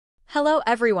Hello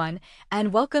everyone,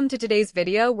 and welcome to today's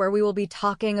video where we will be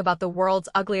talking about the world's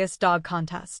ugliest dog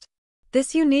contest.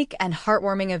 This unique and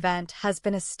heartwarming event has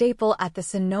been a staple at the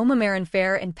Sonoma-Marin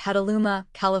Fair in Petaluma,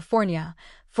 California,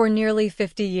 for nearly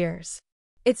 50 years.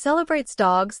 It celebrates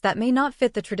dogs that may not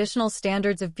fit the traditional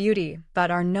standards of beauty,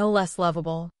 but are no less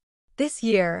lovable. This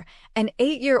year, an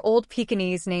 8-year-old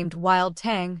Pekingese named Wild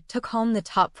Thang took home the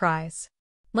top prize.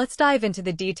 Let's dive into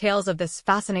the details of this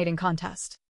fascinating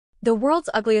contest. The World's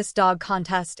Ugliest Dog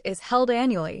contest is held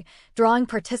annually, drawing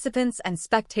participants and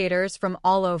spectators from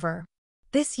all over.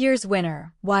 This year's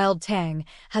winner, Wild Thang,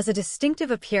 has a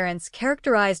distinctive appearance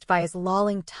characterized by his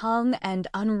lolling tongue and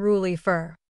unruly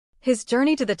fur. His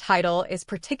journey to the title is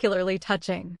particularly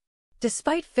touching.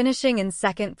 Despite finishing in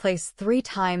second place 3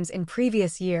 times in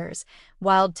previous years,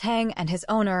 Wild Thang and his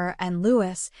owner,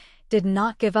 Ugliest, did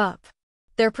not give up.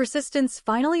 Their persistence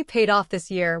finally paid off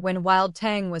this year when Wild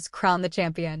Thang was crowned the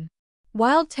champion.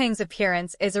 Wild Thang's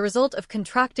appearance is a result of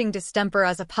contracting distemper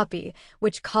as a puppy,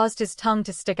 which caused his tongue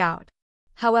to stick out.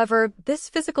 However, this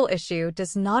physical issue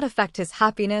does not affect his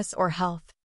happiness or health.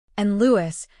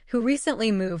 Ugliest, who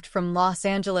recently moved from Los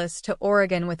Angeles to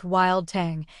Oregon with Wild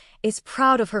Thang, is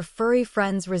proud of her furry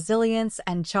friend's resilience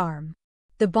and charm.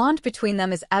 The bond between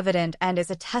them is evident and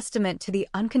is a testament to the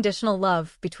unconditional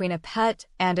love between a pet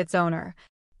and its owner.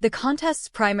 The contest's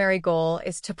primary goal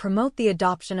is to promote the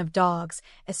adoption of dogs,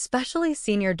 especially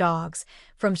senior dogs,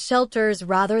 from shelters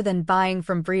rather than buying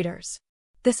from breeders.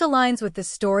 This aligns with the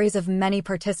stories of many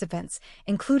participants,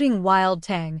 including Wild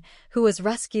Thang, who was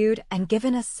rescued and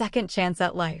given a second chance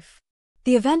at life.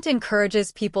 The event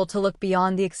encourages people to look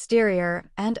beyond the exterior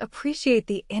and appreciate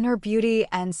the inner beauty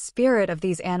and spirit of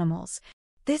these animals.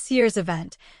 This year's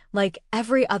event, like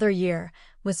every other year,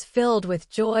 was filled with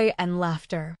joy and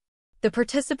laughter. The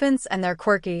participants and their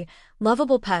quirky,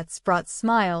 lovable pets brought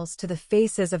smiles to the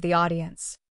faces of the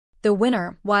audience. The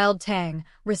winner, Wild Thang,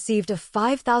 received a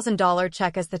 $5,000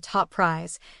 check as the top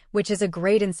prize, which is a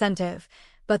great incentive,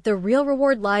 but the real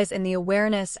reward lies in the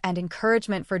awareness and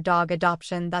encouragement for dog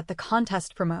adoption that the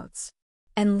contest promotes.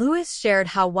 Ugliest shared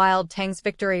how Wild Thang's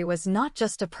victory was not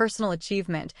just a personal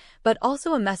achievement, but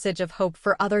also a message of hope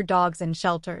for other dogs in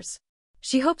shelters.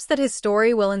 She hopes that his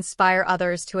story will inspire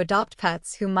others to adopt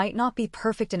pets who might not be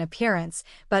perfect in appearance,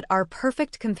 but are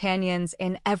perfect companions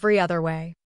in every other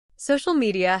way. Social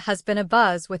media has been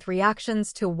abuzz with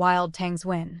reactions to Wild Thang's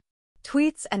win.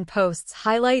 Tweets and posts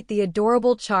highlight the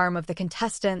adorable charm of the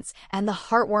contestants and the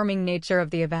heartwarming nature of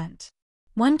the event.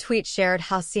 One tweet shared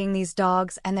how seeing these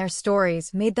dogs and their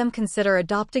stories made them consider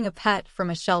adopting a pet from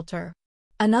a shelter.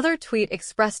 Another tweet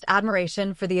expressed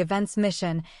admiration for the event's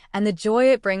mission and the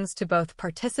joy it brings to both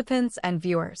participants and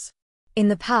viewers. In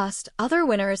the past, other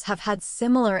winners have had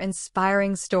similar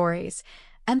inspiring stories,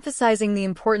 emphasizing the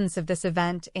importance of this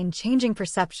event in changing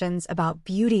perceptions about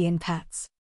beauty in pets.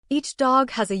 Each dog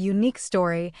has a unique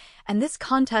story, and this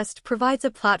contest provides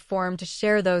a platform to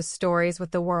share those stories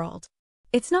with the world.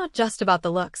 It's not just about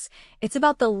the looks, it's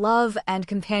about the love and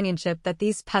companionship that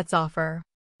these pets offer.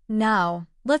 Now,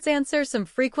 let's answer some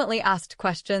frequently asked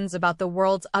questions about the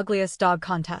World's Ugliest Dog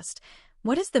contest.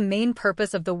 What is the main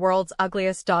purpose of the World's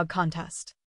Ugliest Dog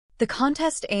contest? The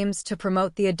contest aims to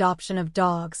promote the adoption of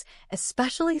dogs,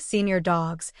 especially senior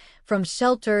dogs, from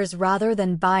shelters rather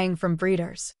than buying from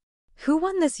breeders. Who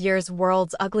won this year's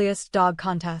World's Ugliest Dog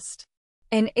contest?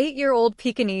 An 8-year-old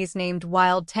Pekingese named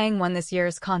Wild Thang won this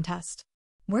year's contest.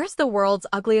 Where's the World's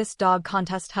Ugliest Dog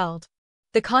contest held?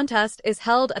 The contest is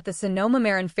held at the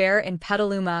Sonoma-Marin Fair in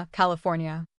Petaluma,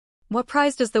 California. What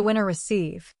prize does the winner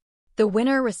receive? The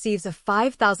winner receives a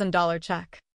 $5,000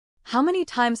 check. How many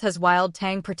times has Wild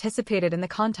Thang participated in the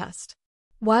contest?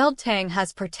 Wild Thang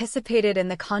has participated in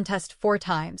the contest 4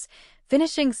 times,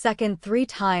 finishing second 3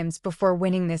 times before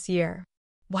winning this year.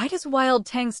 Why does Wild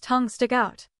Thang's tongue stick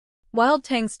out? Wild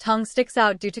Thang's tongue sticks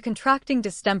out due to contracting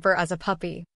distemper as a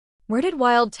puppy. Where did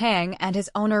Wild Thang and his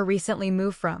owner recently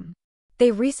move from? They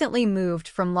recently moved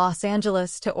from Los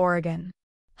Angeles to Oregon.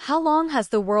 How long has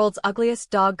the World's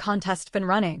Ugliest Dog contest been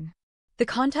running? The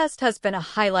contest has been a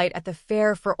highlight at the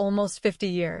fair for almost 50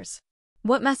 years.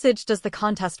 What message does the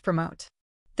contest promote?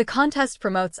 The contest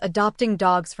promotes adopting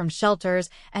dogs from shelters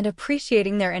and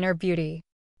appreciating their inner beauty.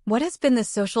 What has been the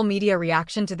social media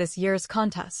reaction to this year's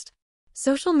contest?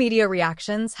 Social media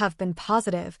reactions have been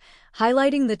positive,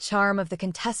 highlighting the charm of the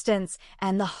contestants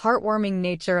and the heartwarming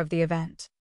nature of the event.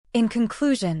 In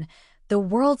conclusion, the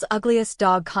World's Ugliest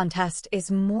Dog contest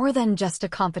is more than just a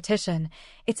competition.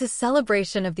 It's a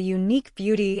celebration of the unique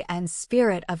beauty and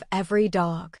spirit of every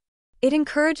dog. It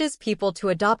encourages people to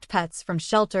adopt pets from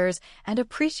shelters and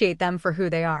appreciate them for who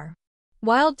they are.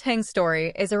 Wild Thang's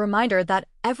story is a reminder that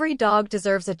every dog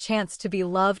deserves a chance to be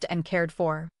loved and cared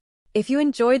for. If you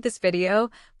enjoyed this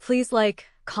video, please like,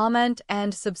 comment,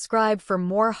 and subscribe for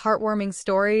more heartwarming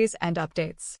stories and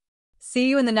updates. See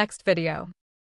you in the next video.